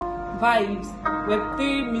Vibes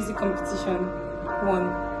Web3 Music Competition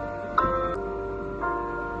 1.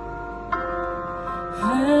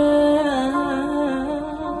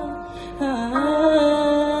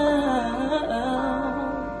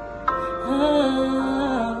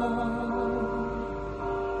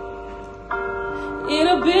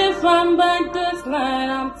 It'll be fun by this night,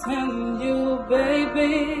 I'm telling you,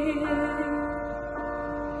 baby.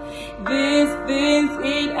 These things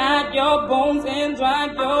eat at your bones and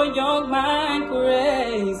drive your young mind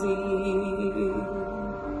crazy.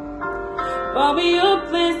 Bobby, you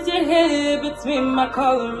place your head between my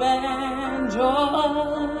collar and joy.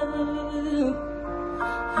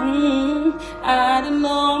 I don't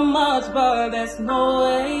know much, but there's no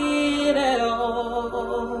way at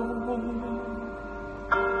all.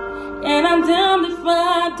 And I'm damned if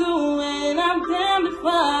I do, and I'm damned if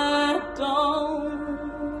I don't.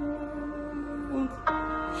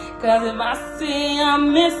 'Cause if I say I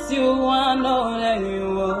miss you, I know that you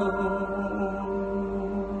won't.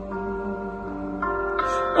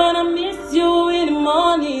 But I miss you in the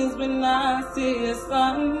mornings when I see the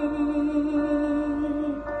sun.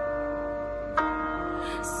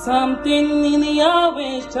 Something in the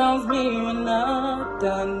orange tells me we're not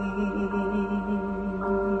done.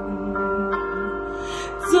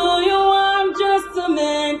 To you, I'm just a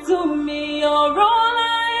man. To me, you're all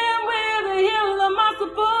I am. Where the hell am I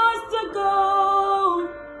supposed to go?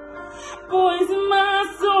 Poison my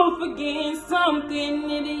soul, forget something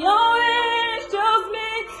in the orange tells me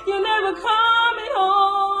you're never coming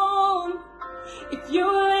home. If you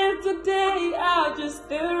leave today, I'll just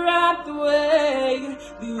stare out the way.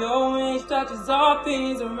 The orange touches all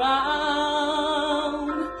things around.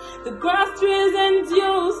 The grass, trees, and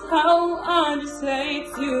dews, how I just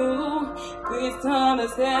hate you. Please turn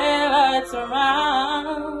those headlights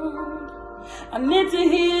around. I need to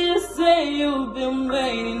hear you say you've been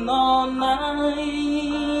waiting all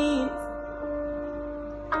night.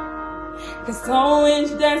 'Cause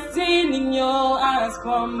orange that's in your eyes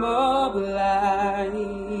crumble lights.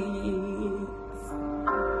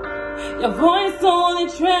 Your voice only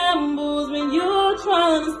trembles when you're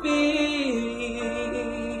trying to speak.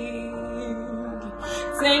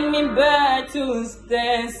 Take me back to us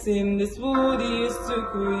dancing this wood used to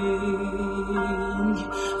creak.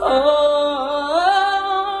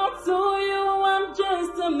 Oh, to you I'm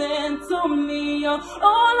just a man. To me you're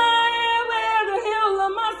all I am. Where the hell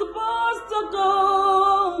am I supposed to go?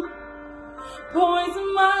 Poison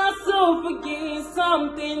my soul, forget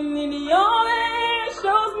something in the orange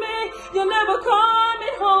shows me you're never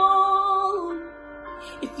coming home.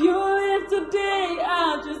 If you leave today,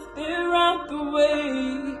 I'll just stare out the way.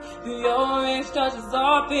 The orange touches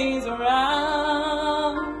all things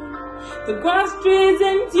around. The grass, trees,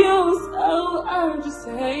 and dews, oh, I just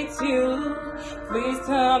hate you. Please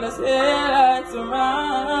turn those headlights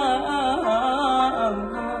around.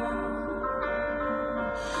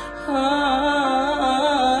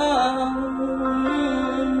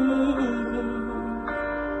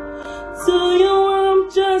 To you, I'm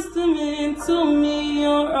just a man. To me,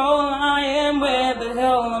 you're all I am. Where the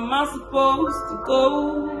hell am I supposed to go?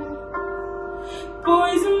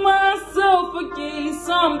 Poison myself, forget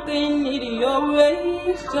something in your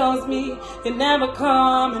way. Shows me you're never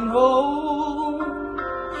coming home.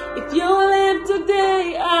 If you leave today,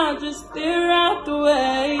 I'll just stare out the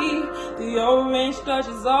way. The orange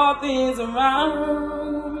touches all things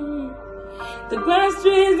around. The grass,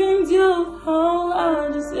 trees, and you, oh,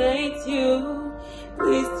 I just hate you.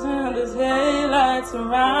 Please turn those headlights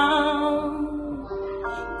around.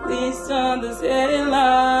 Please turn those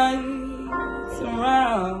headlights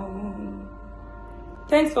around.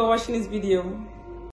 Thanks for watching this video.